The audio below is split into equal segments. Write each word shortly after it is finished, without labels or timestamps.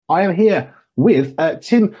I am here with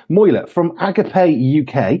Tim Moyler from Agapé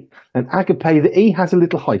UK. And Agapé, the E has a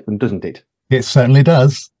little hyphen, doesn't it? It certainly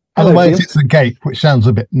does. Hello, Otherwise, Tim. it's a gape, which sounds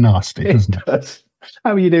a bit nasty, doesn't it? Does.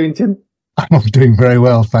 How are you doing, Tim? I'm doing very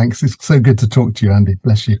well, thanks. It's so good to talk to you, Andy.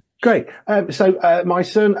 Bless you. Great. So my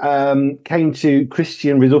son came to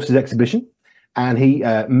Christian Resources Exhibition, and he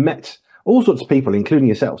met all sorts of people, including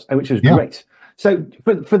yourselves, which was great. So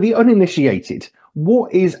for the uninitiated,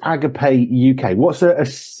 what is Agapé UK? What's a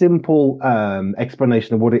simple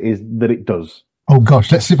explanation of what it is that it does? Oh,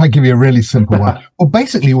 gosh, let's see if I give you a really simple one. Well,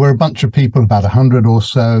 basically, we're a bunch of people, about 100 or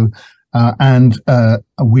so, and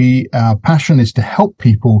our passion is to help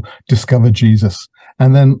people discover Jesus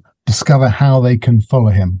and then discover how they can follow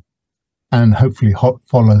him and hopefully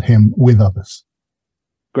follow him with others.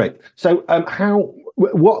 Great. So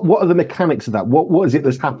what are the mechanics of that? What is it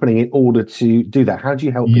that's happening in order to do that? How do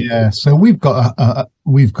you help people? Yeah, so we've got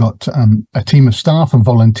a team of staff and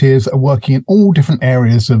volunteers that are working in all different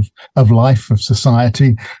areas of life, of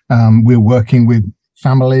society. We're working with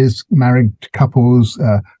families, married couples,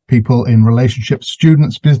 people in relationships,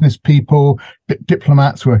 students, business people,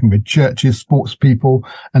 diplomats, working with churches, sports people,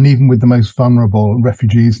 and even with the most vulnerable,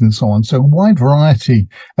 refugees and so on. So a wide variety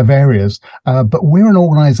of areas. But we're an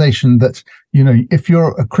organization that, if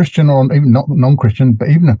you're a Christian or even not non-Christian, but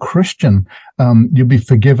even a Christian, you'll be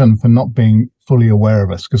forgiven for not being fully aware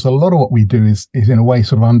of us, because a lot of what we do is in a way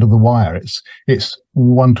sort of under the wire. It's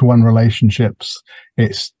one-to-one relationships.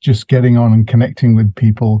 It's just getting on and connecting with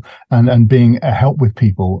people and being a help with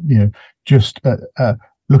people, just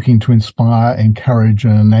looking to inspire, encourage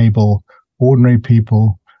and enable ordinary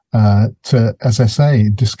people to, as I say,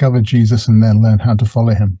 discover Jesus and then learn how to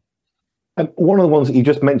follow him. One of the ones that you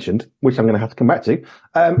just mentioned, which I'm going to have to come back to,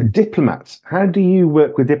 diplomats. How do you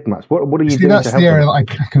work with diplomats? What are you doing that's to help the area them?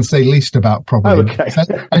 that I can say least about, probably. Oh, okay.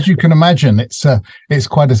 As you can imagine, it's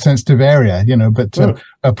quite a sensitive area,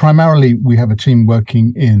 but primarily we have a team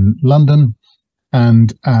working in London,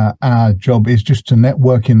 and our job is just to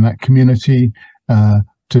network in that community,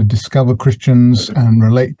 to discover Christians and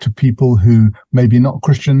relate to people who may be not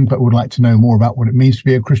Christian but would like to know more about what it means to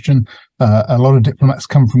be a Christian. A lot of diplomats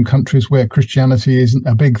come from countries where Christianity isn't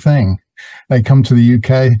a big thing. They come to the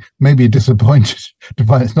UK, maybe disappointed to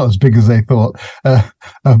find it's not as big as they thought,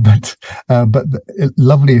 but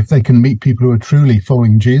lovely if they can meet people who are truly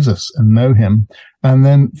following Jesus and know him, and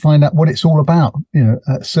then find out what it's all about.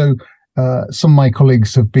 Some of my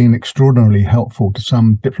colleagues have been extraordinarily helpful to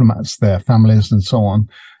some diplomats, their families, and so on,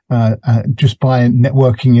 just by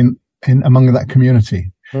networking in among that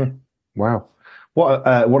community. Wow, what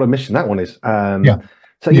a mission that one is.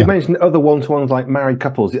 So you mentioned other one-to-ones like married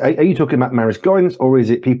couples. Are you talking about marriage guidance, or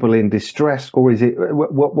is it people in distress, or is it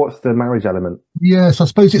what's the marriage element? Yes, I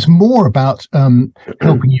suppose it's more about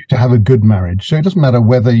helping you to have a good marriage. So it doesn't matter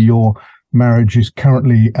whether your marriage is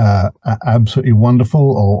currently absolutely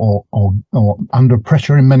wonderful or under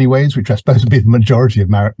pressure in many ways, which I suppose would be the majority of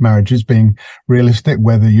marriages, being realistic.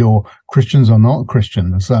 Whether you're Christians or not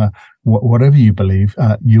Christians, whatever you believe,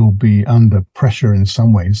 you'll be under pressure in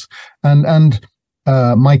some ways. And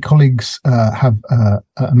my colleagues have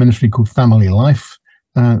a ministry called Family Life.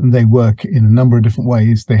 And they work in a number of different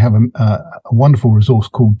ways. They have a wonderful resource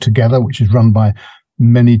called Together, which is run by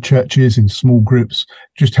many churches in small groups,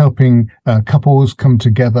 just helping couples come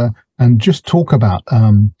together and just talk about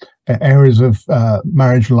areas of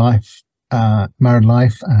married life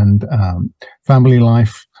and family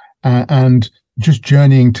life, and just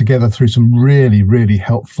journeying together through some really, really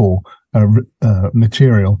helpful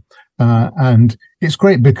material. And it's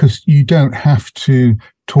great because you don't have to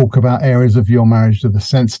talk about areas of your marriage that are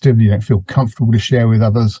sensitive, you don't feel comfortable to share with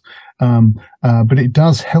others. But it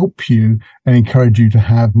does help you and encourage you to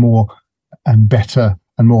have more and better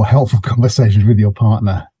and more helpful conversations with your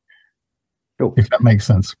partner. Cool. If that makes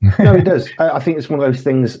sense. No, it does. I think it's one of those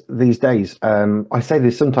things these days. I say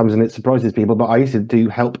this sometimes and it surprises people, but I used to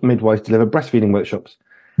help midwives deliver breastfeeding workshops.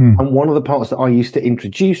 And one of the parts that I used to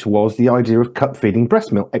introduce was the idea of cup feeding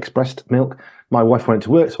breast milk, expressed milk. My wife went to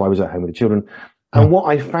work, so I was at home with the children. And what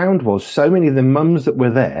I found was so many of the mums that were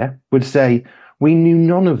there would say, we knew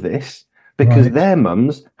none of this because their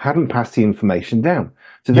mums hadn't passed the information down.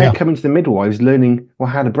 So they're coming to the midwives learning,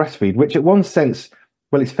 how to breastfeed, which at one sense,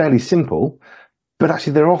 it's fairly simple, but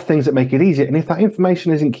actually there are things that make it easier. And if that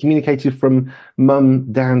information isn't communicated from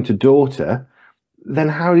mum down to daughter, then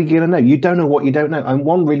how are you going to know? You don't know what you don't know. And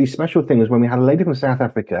one really special thing was when we had a lady from South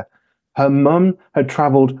Africa, her mum had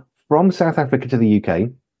travelled from South Africa to the UK.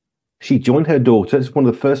 She joined her daughter. It's one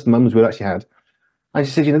of the first mums we'd actually had. And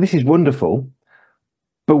she said, this is wonderful,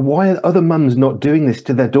 but why are other mums not doing this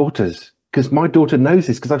to their daughters? Because my daughter knows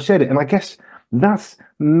this because I've shared it. And I guess that's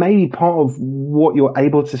maybe part of what you're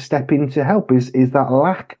able to step in to help is that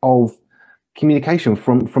lack of communication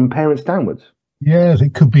from parents downwards. Yes,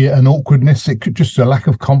 it could be an awkwardness. It could just a lack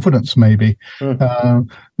of confidence, maybe.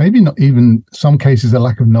 Maybe not even some cases a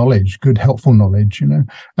lack of knowledge, good, helpful knowledge,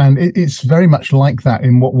 And it's very much like that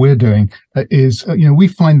in what we're doing. We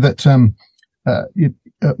find that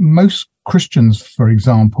most Christians, for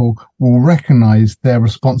example, will recognize their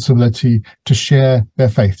responsibility to share their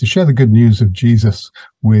faith, to share the good news of Jesus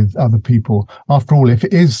with other people. After all, if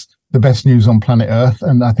it is the best news on planet Earth,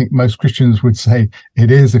 and I think most Christians would say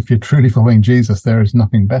it is, if you're truly following Jesus, there is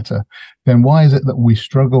nothing better, then why is it that we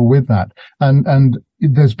struggle with that? And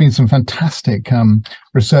there's been some fantastic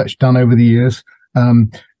research done over the years.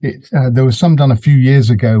 There was some done a few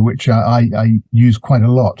years ago, which I use quite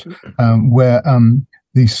a lot, where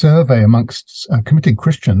the survey amongst committed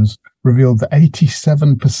Christians revealed that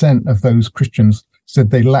 87% of those Christians said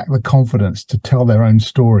they lack the confidence to tell their own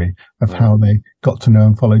story of how they got to know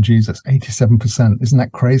and follow Jesus. 87%. Isn't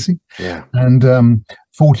that crazy? Yeah. And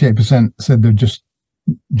 48% said they're just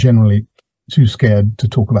generally too scared to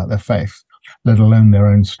talk about their faith, let alone their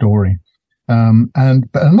own story. But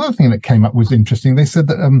another thing that came up was interesting. They said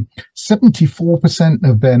that 74%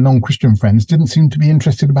 of their non-Christian friends didn't seem to be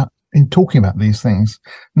interested in talking about these things.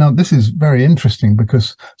 Now, this is very interesting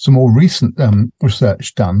because some more recent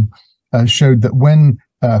research done showed that when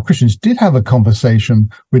Christians did have a conversation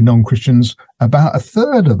with non-Christians, about a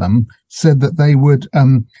third of them said that they would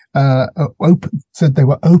said they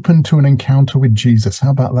were open to an encounter with Jesus.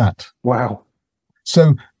 How about that? Wow.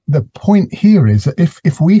 So the point here is that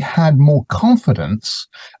if we had more confidence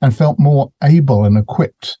and felt more able and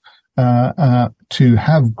equipped to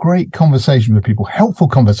have great conversations with people, helpful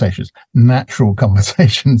conversations, natural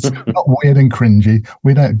conversations, not weird and cringy.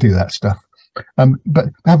 We don't do that stuff. But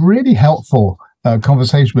have really helpful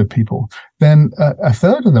conversation with people, then a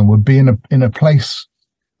third of them would be in a place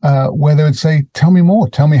where they would say, tell me more,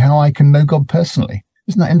 tell me how I can know God personally.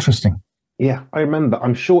 Isn't that interesting? Yeah, I remember.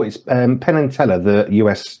 I'm sure it's Penn and Teller, the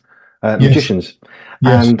US magicians.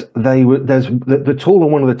 Yes. And there's the taller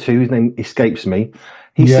one of the two, his name escapes me.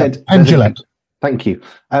 He said, thank you.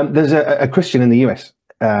 There's a Christian in the US,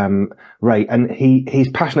 Ray, and he's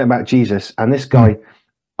passionate about Jesus. And this guy,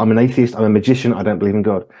 I'm an atheist, I'm a magician, I don't believe in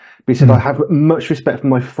God. But he said, I have much respect for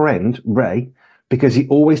my friend, Ray, because he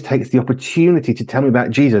always takes the opportunity to tell me about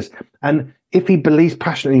Jesus. And if he believes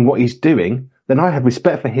passionately in what he's doing, then I have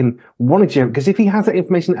respect for him wanting to share it. Because if he has that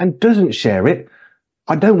information and doesn't share it,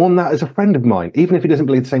 I don't want that as a friend of mine, even if he doesn't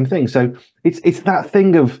believe the same thing. So it's that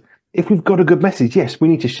thing of, if we've got a good message, yes, we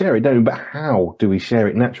need to share it, don't we? But how do we share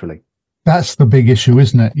it naturally? That's the big issue,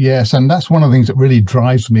 isn't it? Yes. And that's one of the things that really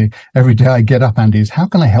drives me every day I get up, Andy, is how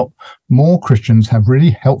can I help more Christians have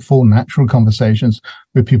really helpful, natural conversations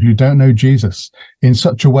with people who don't know Jesus in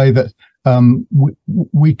such a way that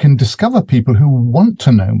we can discover people who want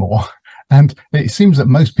to know more. And it seems that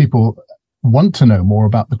most people want to know more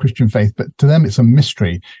about the Christian faith, but to them it's a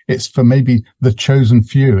mystery. It's for maybe the chosen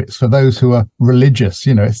few. It's for those who are religious,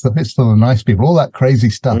 it's for the nice people, all that crazy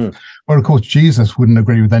stuff. Well, of course, Jesus wouldn't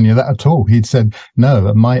agree with any of that at all. He'd said,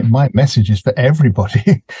 no, my message is for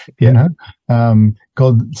everybody.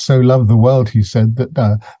 God so loved the world, he said,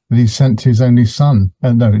 that he sent his only son.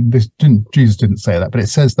 Jesus didn't say that, but it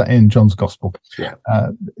says that in John's gospel.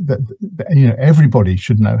 That everybody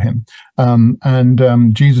should know him.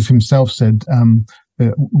 And Jesus himself said,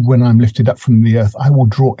 when I'm lifted up from the earth, I will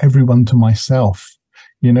draw everyone to myself.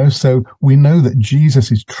 So we know that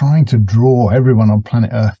Jesus is trying to draw everyone on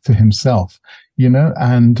planet Earth to himself,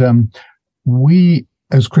 and we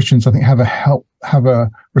as Christians, I think, have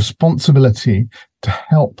a responsibility to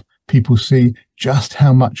help people see just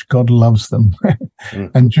how much God loves them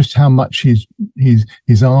and just how much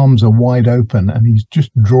his arms are wide open and he's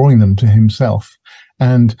just drawing them to himself.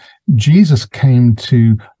 And Jesus came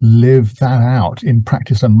to live that out in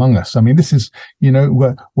practice among us. I mean, this is,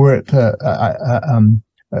 we're at a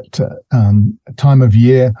time of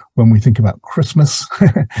year when we think about Christmas.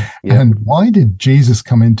 And why did Jesus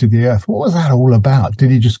come into the earth? What was that all about? Did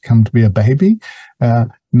he just come to be a baby?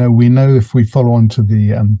 No, we know if we follow on to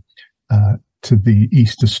the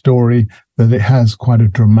Easter story that it has quite a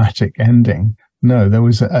dramatic ending. No, there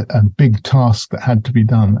was a big task that had to be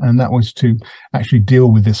done, and that was to actually deal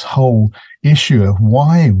with this whole issue of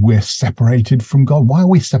why we're separated from God. Why are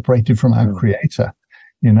we separated from our Creator?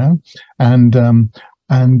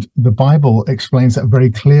 And the Bible explains that very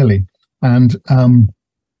clearly. And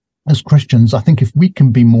as Christians, I think if we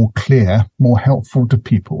can be more clear, more helpful to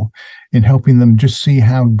people in helping them just see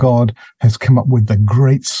how God has come up with the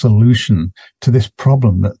great solution to this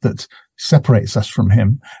problem that separates us from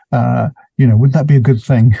him. Wouldn't that be a good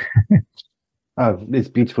thing? Oh, it's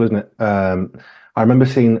beautiful, isn't it? I remember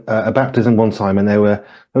seeing a baptism one time, and there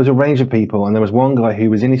was a range of people, and there was one guy who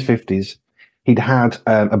was in his 50s. He'd had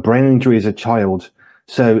a brain injury as a child,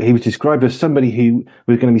 so he was described as somebody who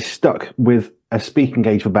was going to be stuck with a speaking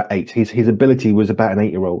age for about 8. His ability was about an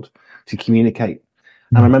 8-year-old to communicate.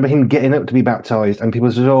 And I remember him getting up to be baptized, and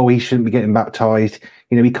people said, "Oh, he shouldn't be getting baptized.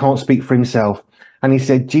 He can't speak for himself." And he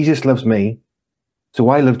said, "Jesus loves me, so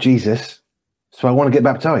I love Jesus, so I want to get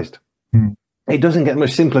baptized." It doesn't get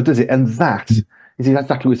much simpler, does it? And that is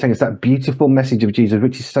exactly what we're saying. It's that beautiful message of Jesus,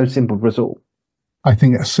 which is so simple for us all. I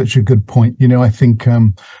think that's such a good point. I think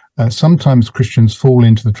sometimes Christians fall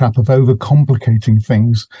into the trap of overcomplicating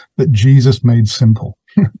things that Jesus made simple.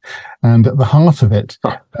 And at the heart of it,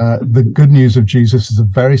 the good news of Jesus is a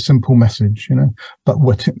very simple message, but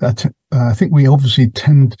I think we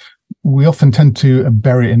often tend to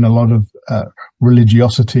bury it in a lot of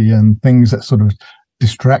religiosity and things that sort of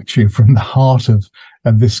distract you from the heart of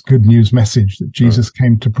this good news message that Jesus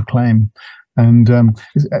came to proclaim. And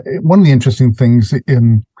one of the interesting things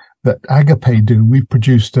that Agapé do, we've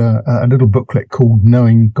produced a little booklet called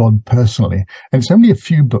Knowing God Personally. And it's only a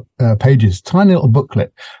few pages, tiny little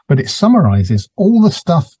booklet, but it summarizes all the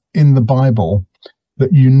stuff in the Bible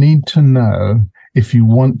that you need to know if you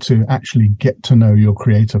want to actually get to know your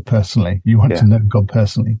Creator personally. You want to know God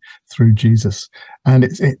personally through Jesus. And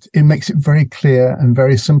it makes it very clear and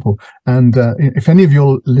very simple. And if any of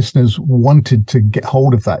your listeners wanted to get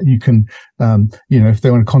hold of that, you can, if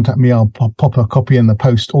they want to contact me, I'll pop a copy in the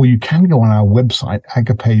post, or you can go on our website,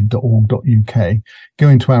 agapé.org.uk, go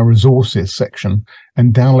into our resources section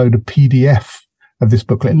and download a PDF of this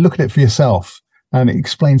booklet and look at it for yourself. And it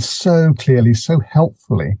explains so clearly, so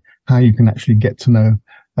helpfully, how you can actually get to know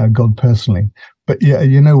God personally. But yeah,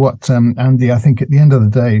 you know what, Andy, I think at the end of the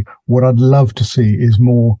day, what I'd love to see is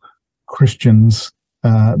more Christians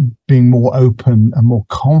being more open and more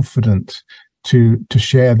confident to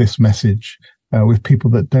share this message with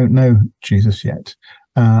people that don't know Jesus yet.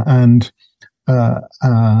 That's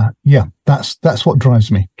what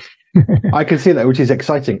drives me. I can see that, which is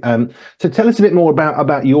exciting. So tell us a bit more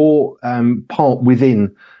about your part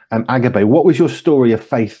within Agapé. What was your story of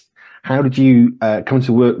faith? How did you come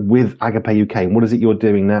to work with Agapé UK, and what is it you're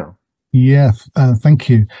doing now? Yeah, thank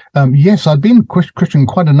you. Yes, I'd been Christian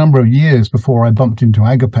quite a number of years before I bumped into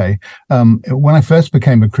Agapé. When I first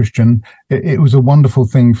became a Christian, it was a wonderful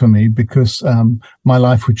thing for me because my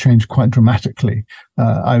life would change quite dramatically.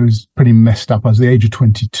 I was pretty messed up. I was the age of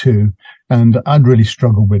 22, and I'd really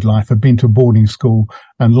struggled with life. I'd been to a boarding school,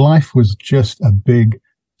 and life was just a big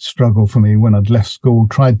struggle for me when I'd left school,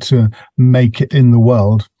 tried to make it in the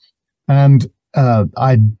world. And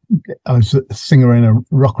I was a singer in a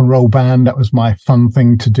rock and roll band. That was my fun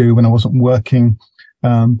thing to do when I wasn't working.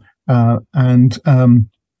 And I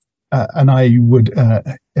would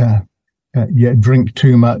drink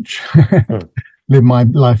too much, live my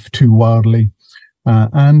life too wildly.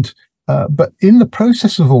 But in the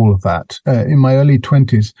process of all of that, in my early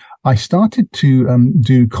 20s, I started to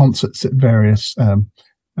do concerts at various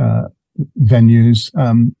venues,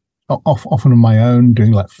 often on my own,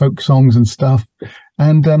 doing like folk songs and stuff.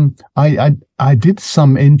 And I did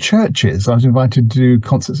some in churches. I was invited to do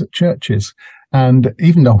concerts at churches. And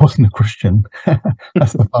even though I wasn't a Christian,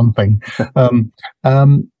 that's the fun thing.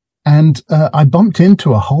 I bumped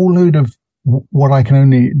into a whole load of what I can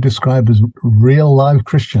only describe as real live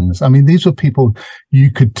Christians. I mean, these were people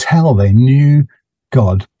you could tell they knew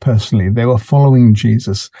God personally. They were following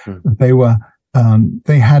Jesus. They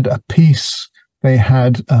had a peace. They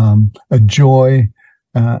had a joy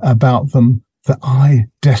about them that I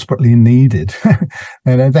desperately needed.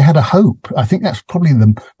 And they had a hope. I think that's probably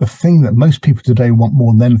the thing that most people today want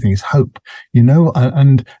more than anything is hope,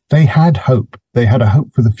 and they had hope. They had a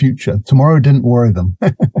hope for the future. Tomorrow didn't worry them.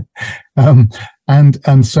 And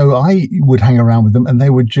so I would hang around with them, and they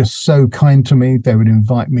were just so kind to me. They would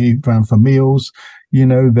invite me around for meals.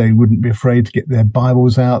 They wouldn't be afraid to get their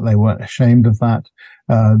Bibles out. They weren't ashamed of that.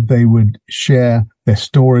 They would share their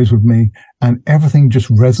stories with me, and everything just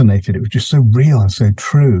resonated. It was just so real and so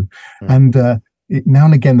true. And now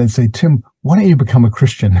and again, they'd say, "Tim, why don't you become a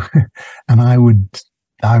Christian?" And I would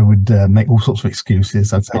make all sorts of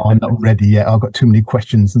excuses. I'd say, "Oh, I'm not ready yet. I've got too many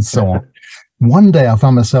questions," and so on. One day, I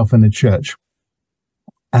found myself in a church,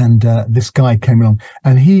 and this guy came along,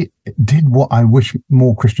 and he did what I wish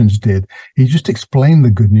more Christians did. He just explained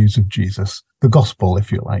the good news of Jesus, the gospel,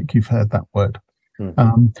 if you like. You've heard that word.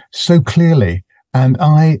 So clearly. And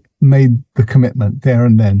I made the commitment there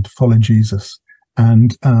and then to follow Jesus.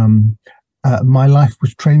 And my life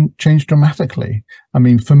was changed dramatically. I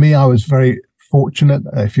mean, for me, I was very fortunate,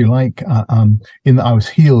 if you like, in that I was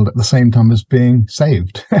healed at the same time as being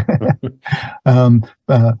saved. But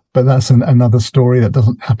that's another story. That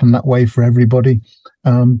doesn't happen that way for everybody.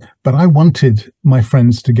 But I wanted my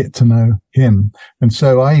friends to get to know him. And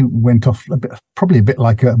so I went off probably a bit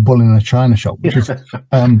like a bull in a china shop, which is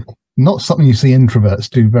not something you see introverts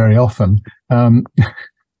do very often.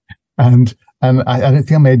 And I don't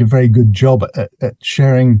think I made a very good job at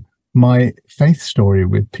sharing my faith story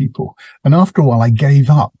with people. And after a while, I gave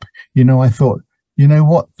up. I thought, you know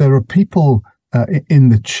what? There are people in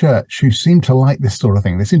the church who seem to like this sort of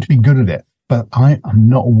thing. They seem to be good at it, but I am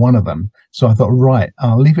not one of them. So I thought, right,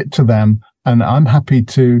 I'll leave it to them. And I'm happy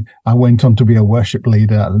to. I went on to be a worship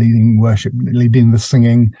leader, leading the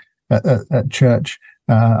singing at church.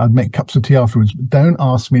 I'd make cups of tea afterwards. But don't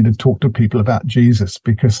ask me to talk to people about Jesus,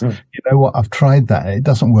 because you know what? I've tried that. It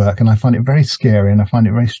doesn't work. And I find it very scary, and I find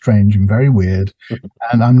it very strange and very weird.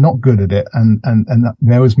 And I'm not good at it. And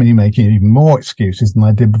there was me making even more excuses than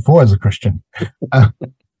I did before as a Christian.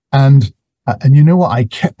 And you know what? I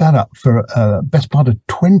kept that up for best part of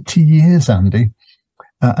 20 years, Andy,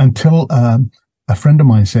 until a friend of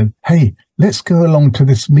mine said, "Hey, let's go along to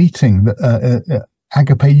this meeting that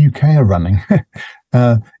Agapé UK are running."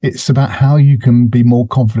 It's about how you can be more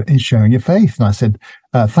confident in sharing your faith. And I said,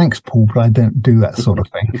 thanks, Paul, but I don't do that sort of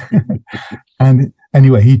thing. And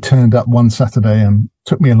anyway, he turned up one Saturday and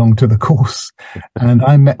took me along to the course. And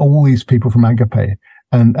I met all these people from Agapé.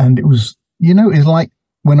 And it was, it's like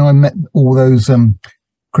when I met all those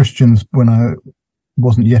Christians when I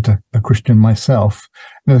wasn't yet a Christian myself.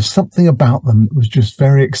 There was something about them that was just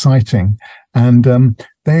very exciting. And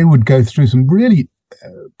they would go through some really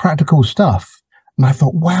practical stuff. And I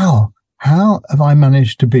thought, wow, how have I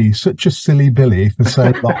managed to be such a silly Billy for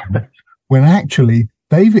so long when actually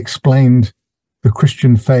they've explained the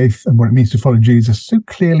Christian faith and what it means to follow Jesus so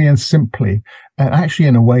clearly and simply, and actually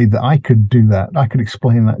in a way that I could do that. I could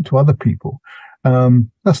explain that to other people.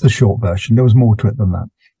 That's the short version. There was more to it than that.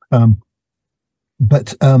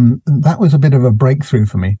 But that was a bit of a breakthrough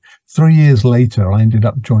for me. 3 years later, I ended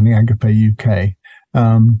up joining Agapé UK.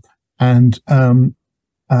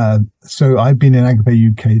 So I've been in Agapé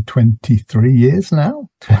UK 23 years now,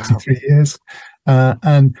 23 years.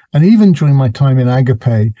 And even during my time in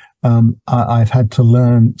Agapé, I've had to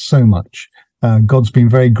learn so much. God's been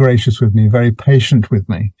very gracious with me, very patient with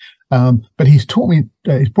me. But he's brought me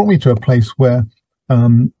to a place where,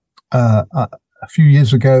 a few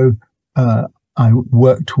years ago, I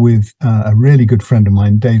worked with a really good friend of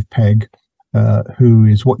mine, Dave Pegg, who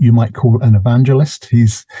is what you might call an evangelist.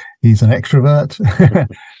 He's an extrovert,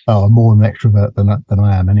 more an extrovert than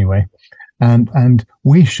I am anyway. And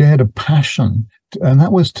we shared a passion, and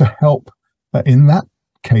that was to help, in that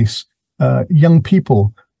case, young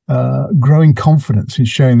people growing confidence in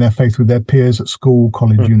sharing their faith with their peers at school,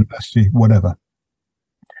 college, university, whatever.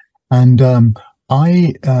 And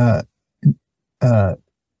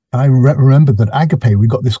I remember that Agapé, we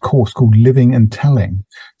got this course called Living and Telling.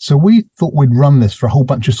 So we thought we'd run this for a whole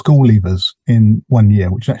bunch of school leavers in 1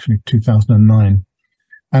 year, which is actually 2009.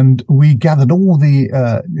 And we gathered all the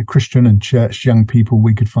Christian and church young people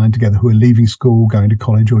we could find together who are leaving school, going to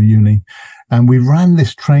college or uni. And we ran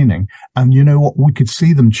this training. And you know what? We could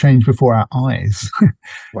see them change before our eyes.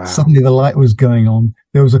 Wow. Suddenly the light was going on.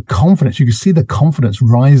 There was a confidence. You could see the confidence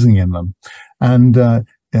rising in them. And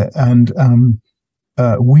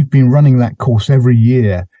we've been running that course every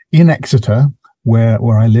year in Exeter,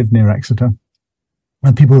 where I live near Exeter.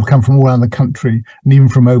 And people have come from all around the country and even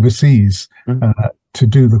from overseas to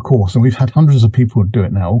do the course. And we've had hundreds of people do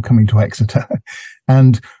it now, all coming to Exeter.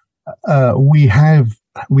 And we had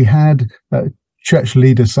church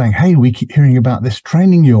leaders saying, "Hey, we keep hearing about this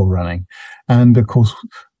training you're running." And of course,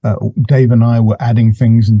 Dave and I were adding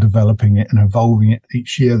things and developing it and evolving it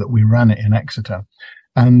each year that we ran it in Exeter.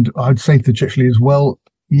 And I'd say to the church leaders, well,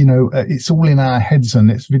 it's all in our heads and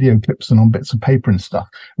it's video clips and on bits of paper and stuff.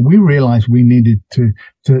 We realized we needed to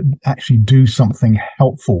actually do something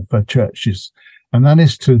helpful for churches. And that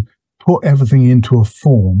is to put everything into a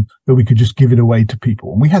form that we could just give it away to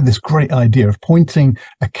people. And we had this great idea of pointing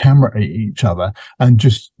a camera at each other and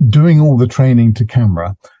just doing all the training to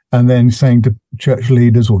camera and then saying to church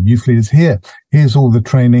leaders or youth leaders, here's all the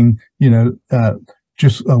training,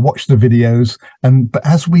 just watch the videos. But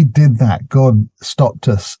as we did that, God stopped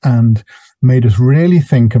us and made us really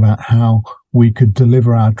think about how we could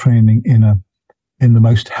deliver our training in the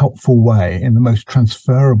most helpful way, in the most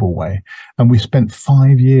transferable way. And we spent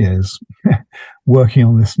 5 years working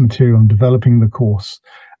on this material and developing the course.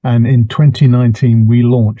 And in 2019, we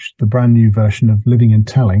launched the brand new version of Living and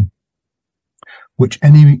Telling. which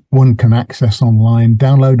anyone can access online.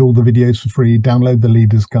 Download all the videos for free. Download the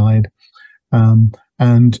Leader's Guide,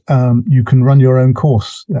 and you can run your own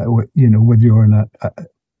course. Whether you're in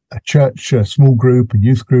a church, a small group, a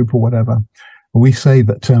youth group, or whatever. We say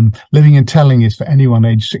that Living and Telling is for anyone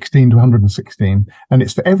aged 16 to 116, and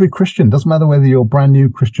it's for every Christian. Doesn't matter whether you're a brand new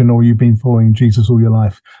Christian or you've been following Jesus all your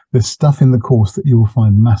life. There's stuff in the course that you will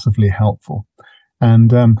find massively helpful.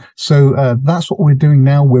 And so that's what we're doing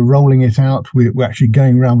now. We're rolling it out. We're actually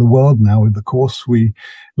going around the world now with the course.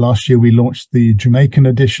 Last year we launched the Jamaican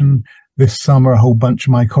edition. This summer, a whole bunch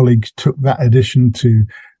of my colleagues took that edition to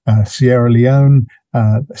Sierra Leone.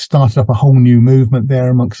 Started up a whole new movement there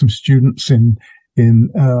amongst some students in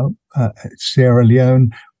Sierra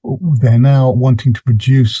Leone. They're now wanting to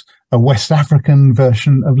produce a West African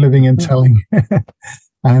version of Living and Telling,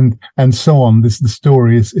 and so on. The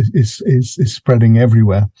story is spreading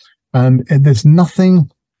everywhere, and there's nothing.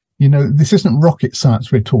 This isn't rocket science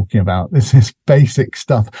we're talking about. This is basic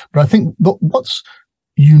stuff. But I think what's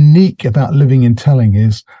unique about Living and Telling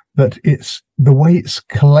is that it's the way it's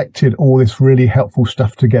collected all this really helpful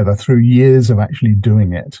stuff together through years of actually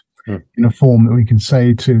doing it in a form that we can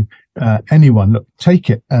say to anyone, look, take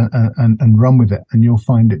it and run with it, and you'll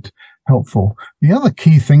find it helpful. The other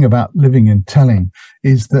key thing about Living and Telling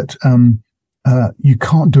is that you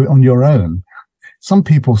can't do it on your own. Some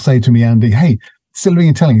people say to me, Andy, hey, Living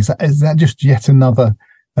and Telling, is that just yet another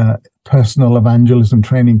personal evangelism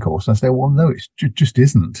training course? I say, well, no, it just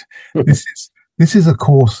isn't. This is a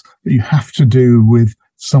course that you have to do with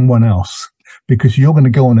someone else, because you're going to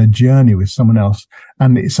go on a journey with someone else.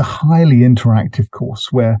 And it's a highly interactive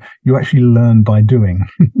course where you actually learn by doing.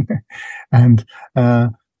 And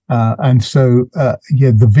so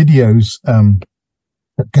the videos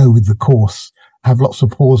that go with the course have lots of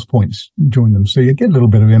pause points during them. So you get a little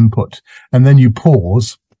bit of input, and then you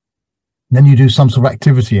pause. Then you do some sort of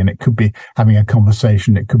activity, and it could be having a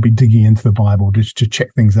conversation. It could be digging into the Bible just to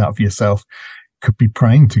check things out for yourself. It could be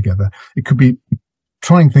praying together. It could be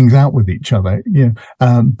trying things out with each other.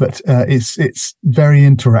 But it's very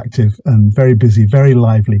interactive and very busy, very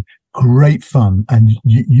lively, great fun, and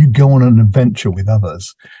you go on an adventure with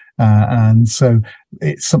others. And so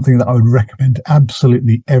it's something that I would recommend to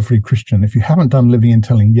absolutely every Christian. If you haven't done Living and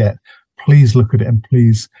Telling yet, please look at it and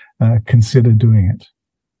please consider doing it.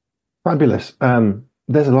 Fabulous.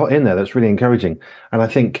 There's a lot in there that's really encouraging. And I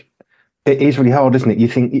think it is really hard, isn't it? You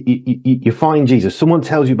think you find Jesus, someone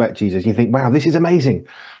tells you about Jesus, you think, wow, this is amazing.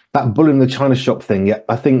 That bull in the china shop thing. Yeah,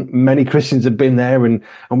 I think many Christians have been there, and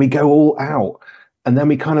we go all out, and then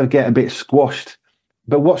we kind of get a bit squashed.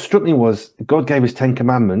 But what struck me was God gave us 10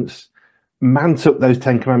 commandments. Man took those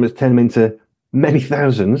 10 commandments, turned them into many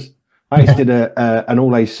thousands. I actually did an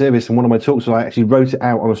all-age service, and one of my talks was I actually wrote it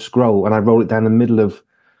out on a scroll, and I rolled it down the middle of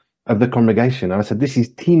the congregation. And I said, this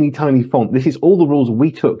is teeny tiny font. This is all the rules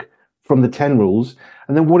we took from the 10 rules.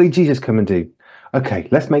 And then what did Jesus come and do? Okay,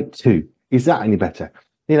 let's make 2. Is that any better?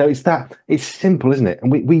 It's simple, isn't it?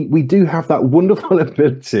 And we do have that wonderful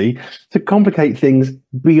ability to complicate things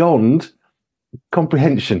beyond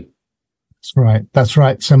comprehension. That's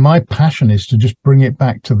right. So my passion is to just bring it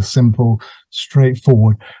back to the simple,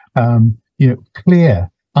 straightforward,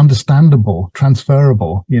 clear, understandable,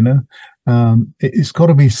 transferable. It's got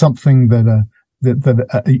to be something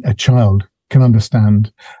that a child can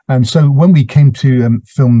understand. And so when we came to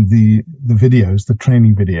film the videos, the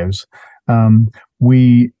training videos,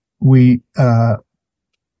 we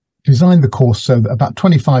designed the course so that about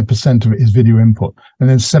 25% of it is video input, and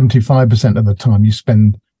then 75% of the time you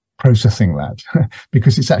spend processing that,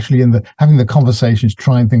 because it's actually having the conversations,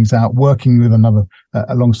 trying things out, working with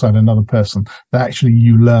alongside another person, that actually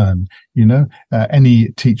you learn. Any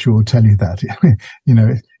teacher will tell you that.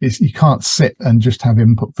 You can't sit and just have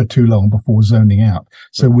input for too long before zoning out.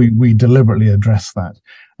 So we deliberately address that.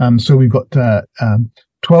 So we've got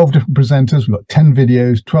 12 different presenters. We've got 10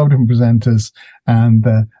 videos, 12 different presenters,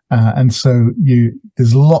 and so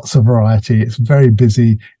there's lots of variety. It's very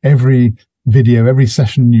busy. Every video, every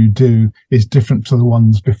session you do is different to the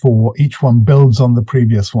ones before. Each one builds on the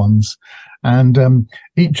previous ones. And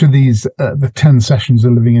each of these, the 10 sessions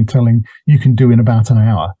of Living and Telling, you can do in about an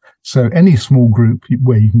hour. So any small group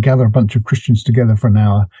where you can gather a bunch of Christians together for an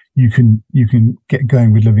hour, you can get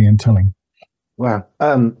going with Living and Telling. Wow,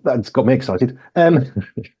 that's got me excited.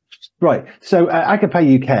 Right, so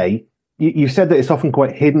Agapé UK, you said that it's often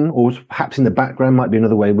quite hidden, or perhaps in the background might be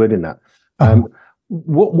another way of wording that.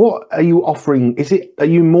 What are you offering? Are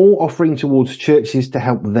you more offering towards churches to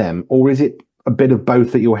help them, or is it a bit of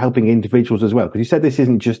both that you're helping individuals as well? Because you said this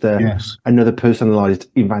isn't just another personalized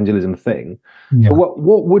evangelism thing. Yeah. So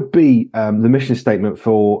what would be the mission statement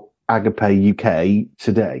for Agapé UK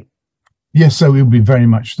today? Yes, so it would be very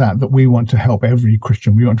much that we want to help every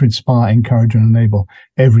Christian. We want to inspire, encourage, and enable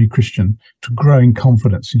every Christian to grow in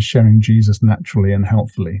confidence in sharing Jesus naturally and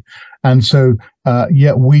helpfully. And so,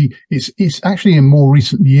 it's actually in more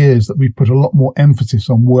recent years that we've put a lot more emphasis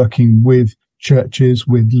on working with churches,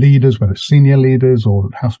 with leaders, whether it's senior leaders or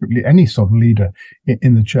house group, any sort of leader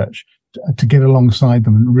in the church, to get alongside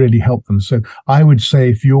them and really help them. So I would say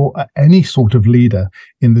if you're any sort of leader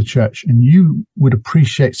in the church and you would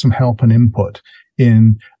appreciate some help and input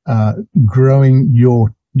in growing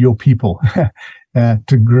your people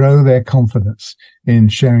to grow their confidence in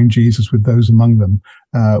sharing Jesus with those among them,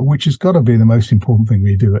 which has got to be the most important thing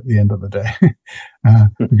we do at the end of the day.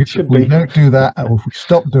 Because if we don't do that, or if we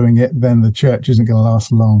stop doing it, then the church isn't going to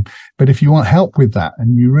last long. But if you want help with that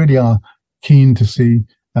and you really are keen to see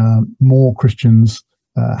more Christians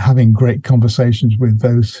having great conversations with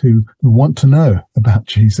those who want to know about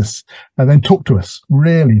Jesus, and then talk to us,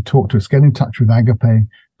 really talk to us. Get in touch with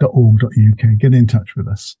agape.org.uk. Get in touch with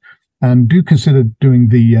us. And do consider doing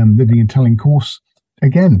the Living and Telling course.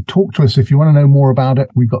 Again, talk to us if you want to know more about it.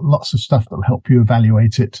 We've got lots of stuff that will help you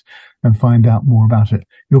evaluate it and find out more about it.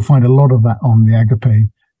 You'll find a lot of that on the Agapé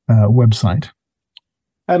website.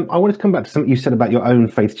 I wanted to come back to something you said about your own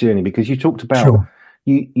faith journey, because you talked about... Sure.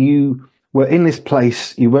 You were in this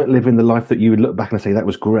place, you weren't living the life that you would look back and say, that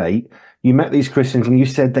was great. You met these Christians and you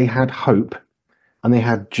said they had hope and they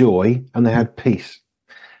had joy and they had peace.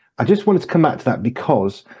 I just wanted to come back to that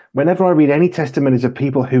because whenever I read any testimonies of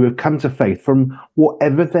people who have come to faith from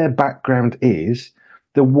whatever their background is,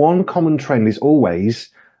 the one common trend is always,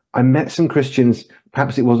 I met some Christians,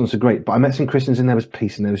 perhaps it wasn't so great, but I met some Christians and there was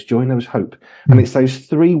peace and there was joy and there was hope. And it's those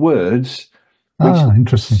three words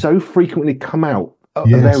which so frequently come out. A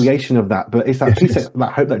variation of that, but it's that peace,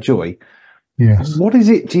 that hope, that joy. Yes. What is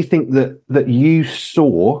it, do you think, that you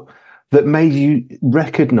saw that made you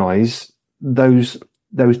recognize those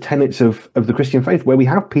tenets of the Christian faith, where we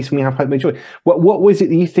have peace and we have hope and joy? What was it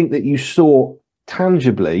that you think that you saw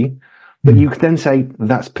tangibly that you could then say,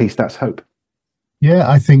 that's peace, that's hope? Yeah,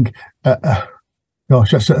 I think,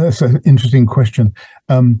 gosh, that's an interesting question.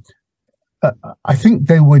 I think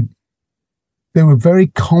they were very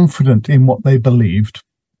confident in what they believed.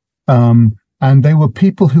 And they were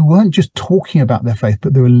people who weren't just talking about their faith,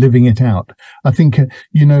 but they were living it out. I think,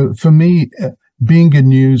 for me, being good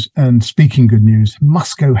news and speaking good news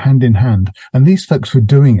must go hand in hand. And these folks were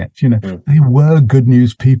doing it, they were good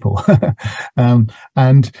news people.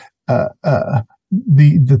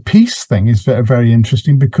 The peace thing is very, very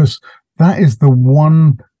interesting, because that is the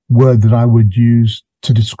one word that I would use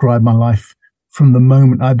to describe my life from the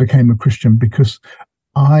moment I became a Christian, because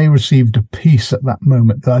I received a peace at that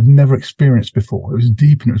moment that I'd never experienced before. It was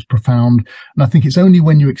deep and it was profound. And I think it's only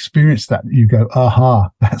when you experience that you go, aha,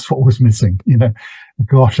 that's what was missing.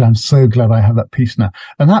 Gosh, I'm so glad I have that peace now.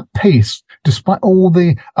 And that peace, despite all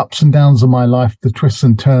the ups and downs of my life, the twists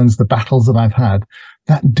and turns, the battles that I've had,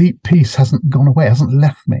 that deep peace hasn't gone away, hasn't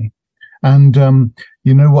left me. And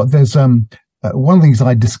you know what? There's one of the things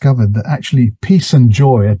I discovered, that actually peace and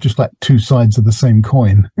joy are just like two sides of the same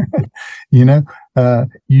coin.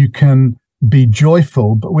 You can be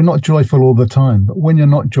joyful, but we're not joyful all the time. But when you're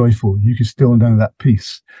not joyful, you can still know that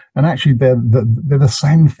peace. And actually, they're the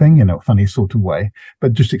same thing in a funny sort of way,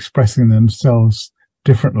 but just expressing themselves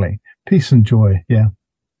differently. Peace and joy, yeah.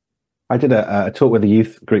 I did a talk with a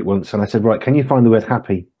youth group once, and I said, right, can you find the word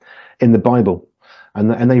happy in the Bible?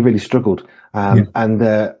 And they really struggled.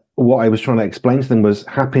 What I was trying to explain to them was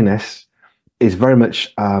happiness is very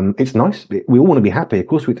much, it's nice. We all want to be happy, of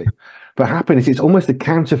course we do. But happiness is almost a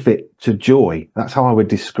counterfeit to joy. That's how I would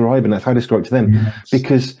describe, and that's how I describe it to them. Yes.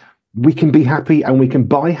 Because we can be happy and we can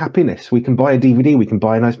buy happiness. We can buy a DVD, we can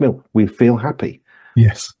buy a nice meal. We feel happy.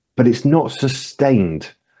 Yes. But it's not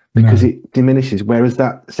sustained because it diminishes. Whereas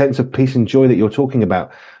that sense of peace and joy that you're talking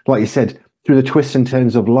about, like you said, through the twists and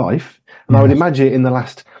turns of life, and I would imagine in the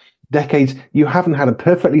last decades, you haven't had a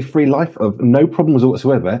perfectly free life of no problems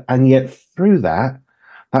whatsoever, and yet through that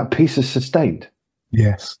peace is sustained.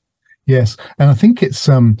 Yes, and I think it's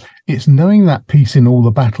knowing that peace in all the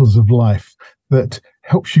battles of life that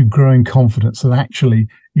helps you grow in confidence that actually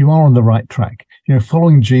you are on the right track.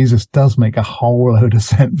 Following Jesus does make a whole load of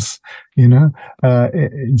sense, in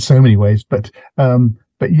so many ways. But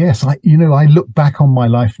yes, I look back on my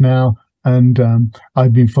life now. And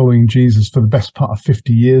I've been following Jesus for the best part of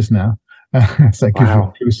 50 years now. So that gives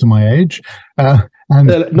you close to my age. And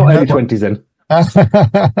not early 20s then.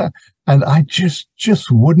 And I just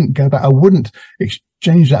wouldn't go back. I wouldn't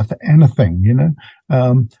exchange that for anything.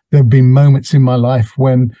 There have been moments in my life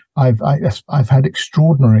when I've had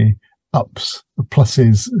extraordinary ups,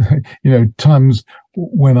 pluses, times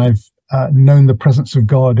when I've known the presence of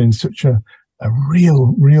God in such a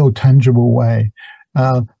real tangible way.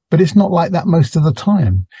 But it's not like that most of the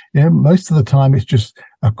time. Most of the time it's just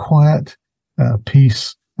a quiet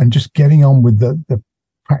peace and just getting on with the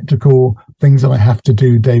practical things that I have to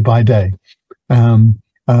do day by day. And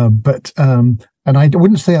I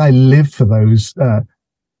wouldn't say I live for those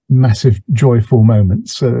massive joyful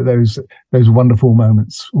moments, those wonderful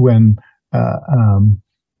moments when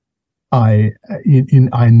I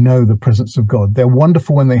know the presence of God. They're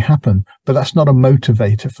wonderful when they happen, but that's not a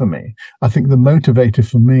motivator for me. I think the motivator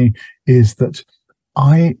for me is that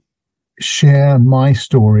I share my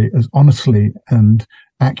story as honestly and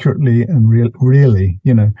accurately and really,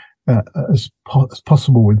 as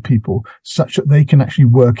possible with people, such that they can actually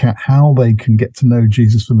work out how they can get to know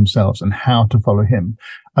Jesus for themselves and how to follow him.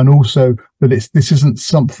 And also that this isn't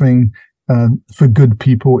something for good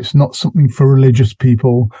people. It's not something for religious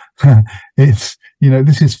people. This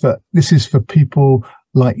is for people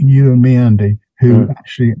like you and me, Andy, who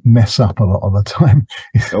actually mess up a lot of the time.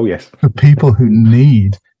 Oh yes. For people who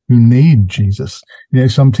need Jesus.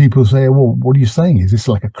 Some people say, well, what are you saying? Is this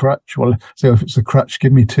like a crutch? Well, so if it's a crutch,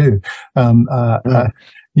 give me two.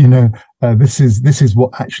 This is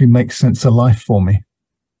what actually makes sense of life for me.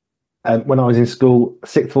 When I was in school,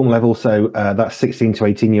 sixth form level, so that's 16 to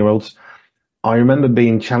 18-year-olds, I remember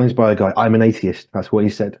being challenged by a guy. I'm an atheist. That's what he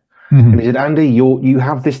said. Mm-hmm. And he said, Andy, you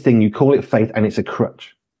have this thing, you call it faith, and it's a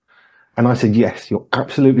crutch. And I said, yes, you're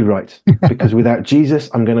absolutely right. Because without Jesus,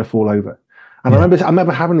 I'm going to fall over. And I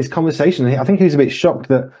remember having this conversation. I think he was a bit shocked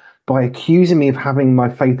that by accusing me of having my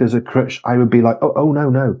faith as a crutch, I would be like, oh,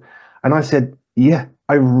 no. And I said, yeah,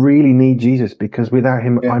 I really need Jesus, because without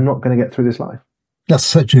him, I'm not going to get through this life. That's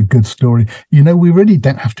such a good story. We really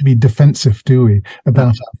don't have to be defensive, do we,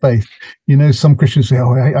 about our faith? Some Christians say,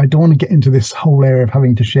 I don't want to get into this whole area of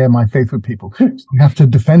having to share my faith with people. So you have to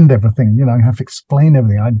defend everything. I have to explain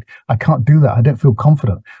everything. I can't do that. I don't feel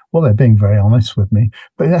confident. Well, they're being very honest with me,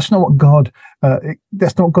 but that's not what God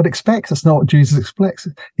expects. That's not what Jesus expects.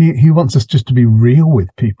 He wants us just to be real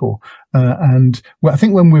with people. And I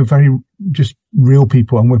think when we're very just real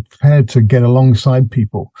people and we're prepared to get alongside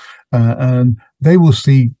people, and they will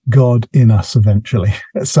see God in us eventually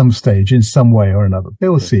at some stage, in some way or another. They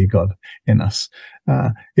will see God in us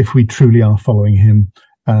if we truly are following him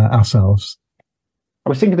ourselves. I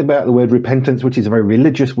was thinking about the word repentance, which is a very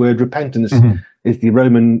religious word. Repentance is the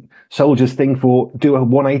Roman soldiers' thing for do a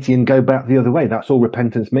 180 and go back the other way. That's all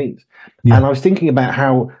repentance means. Yeah. And I was thinking about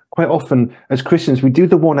how quite often as Christians, we do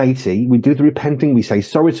the 180, we do the repenting, we say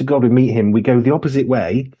sorry to God, we meet him, we go the opposite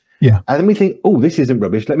way. Yeah. And then we think, oh, this isn't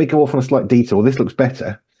rubbish. Let me go off on a slight detour. This looks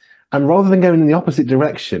better. And rather than going in the opposite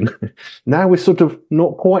direction, now we're sort of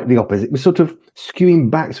not quite the opposite. We're sort of skewing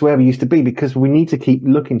back to where we used to be, because we need to keep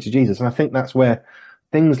looking to Jesus. And I think that's where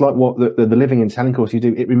things like what the Living and Telling course you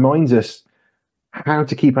do, it reminds us how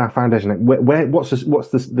to keep our foundation. What's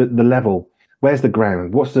the level? Where's the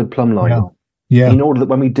ground? What's the plumb line? Yeah. In order that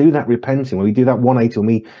when we do that repenting, when we do that 180,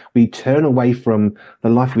 when we turn away from the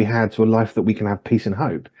life we had to a life that we can have peace and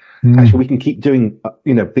hope, actually we can keep doing,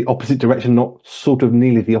 the opposite direction, not sort of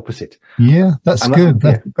nearly the opposite. Yeah, that's good.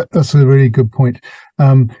 That's a really good point.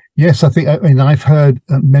 Yes, I've heard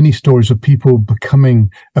many stories of people becoming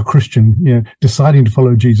a Christian, deciding to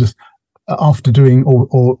follow Jesus after doing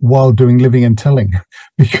or while doing Living and Telling,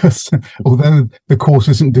 because although the course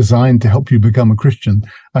isn't designed to help you become a Christian,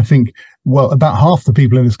 I think, about half the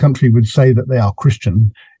people in this country would say that they are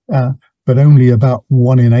Christian, but only about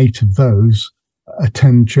 1 in 8 of those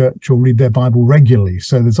attend church or read their Bible regularly.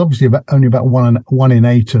 So there's obviously only about 1 in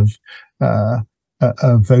 8 of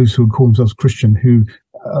those who would call themselves Christian, who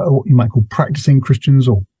what you might call practicing Christians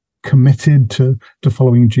or committed to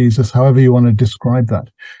following Jesus, however you want to describe that.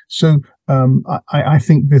 So I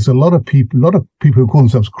think there's a lot of people who call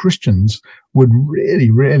themselves Christians would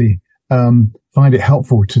really, really find it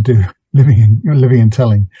helpful to do living and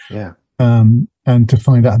telling, and to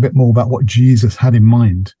find out a bit more about what Jesus had in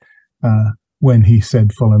mind when he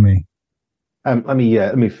said, "Follow me." Let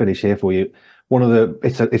me finish here for you.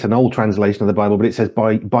 It's an old translation of the Bible, but it says,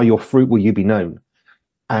 "By your fruit will you be known."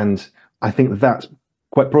 And I think that's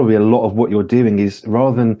quite probably a lot of what you're doing, is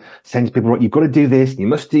rather than saying to people, right, you've got to do this, you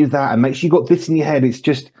must do that, and make sure you got this in your head. It's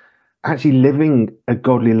just actually living a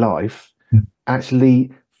godly life.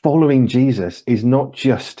 Actually following Jesus is not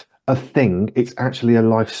just a thing, it's actually a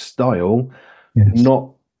lifestyle,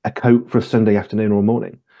 not a coat for a Sunday afternoon or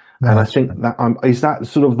morning. And I think that is that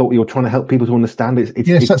sort of what you're trying to help people to understand.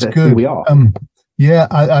 Yes, that's good. Who we are.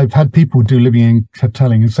 I've had people do Living and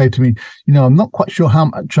Telling and say to me, I'm not quite sure how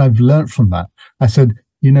much I've learned from that. I said,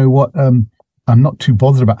 you know what, I'm not too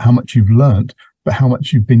bothered about how much you've learned, but how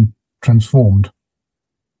much you've been transformed.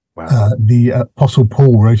 Wow. The Apostle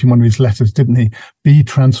Paul wrote in one of his letters, didn't he? Be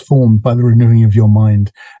transformed by the renewing of your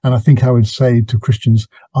mind. And I think I would say to Christians,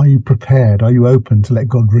 are you prepared? Are you open to let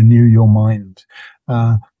God renew your mind?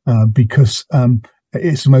 Because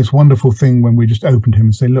it's the most wonderful thing when we just open to him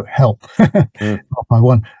and say, look, help.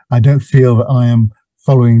 I don't feel that I am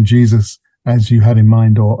following Jesus as you had in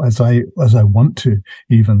mind, or as I want to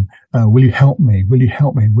even. Will you help me? Will you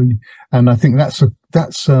help me? Will you? And I think that's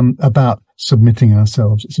about submitting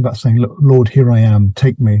ourselves. It's about saying, look, Lord, here I am.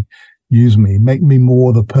 Take me, use me, make me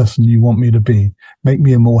more the person you want me to be. Make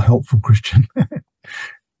me a more helpful Christian.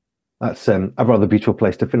 That's a rather beautiful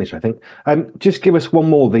place to finish, I think. Just give us one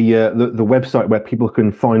more, the website where people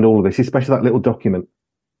can find all of this, especially that little document.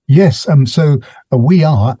 Yes. So we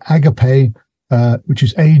are Agapé, which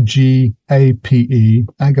is Agape,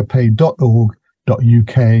 agape.org.uk.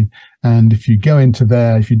 And if you go into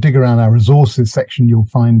there, if you dig around our resources section, you'll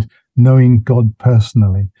find Knowing God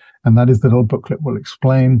Personally. And that is the little booklet will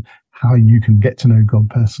explain how you can get to know God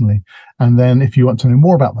personally. And then if you want to know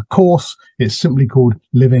more about the course, it's simply called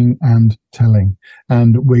Living and Telling.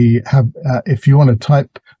 And we have, if you want to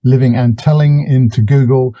type Living and Telling into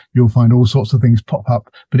Google, you'll find all sorts of things pop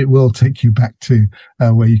up, but it will take you back to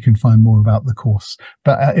where you can find more about the course.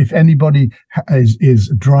 But if anybody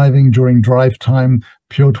is driving during drive time,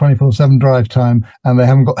 pure 24/7 drive time, and they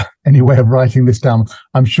haven't got any way of writing this down,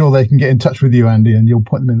 I'm sure they can get in touch with you, Andy, and you'll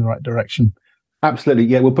point them in the right direction. Absolutely,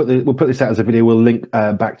 yeah. We'll put this out as a video. We'll link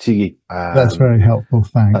back to you. That's very helpful.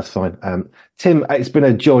 Thanks. That's fine. Tim, it's been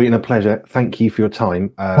a joy and a pleasure. Thank you for your time.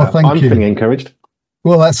 Well, thank I'm you. feeling encouraged.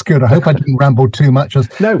 Well, that's good. I hope I didn't ramble too much. As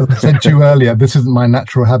No. I said to you earlier, this isn't my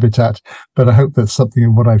natural habitat, but I hope that something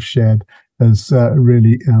of what I've shared has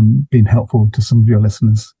really been helpful to some of your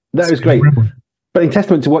listeners. That was great. But in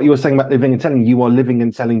testament to what you were saying about living and telling, you are living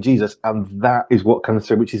and telling Jesus, and that is what comes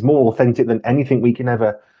through, which is more authentic than anything we can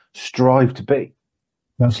ever strive to be.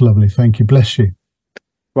 That's lovely. Thank you. Bless you.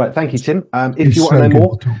 Right. Thank you, Tim. If you want to know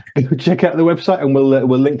more, check out the website and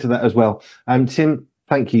we'll link to that as well. Tim,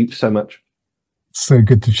 thank you so much. So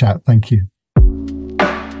good to chat. Thank you.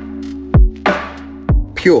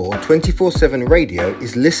 Pure 24/7 radio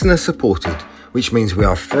is listener supported, which means we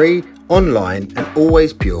are free, online and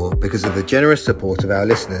always pure because of the generous support of our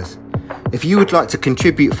listeners. If you would like to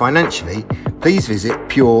contribute financially, please visit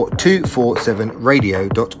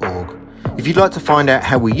pure247radio.org. If you'd like to find out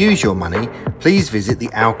how we use your money, please visit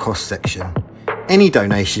the Our Cost section. Any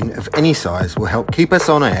donation of any size will help keep us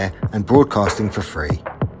on air and broadcasting for free.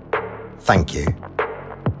 Thank you.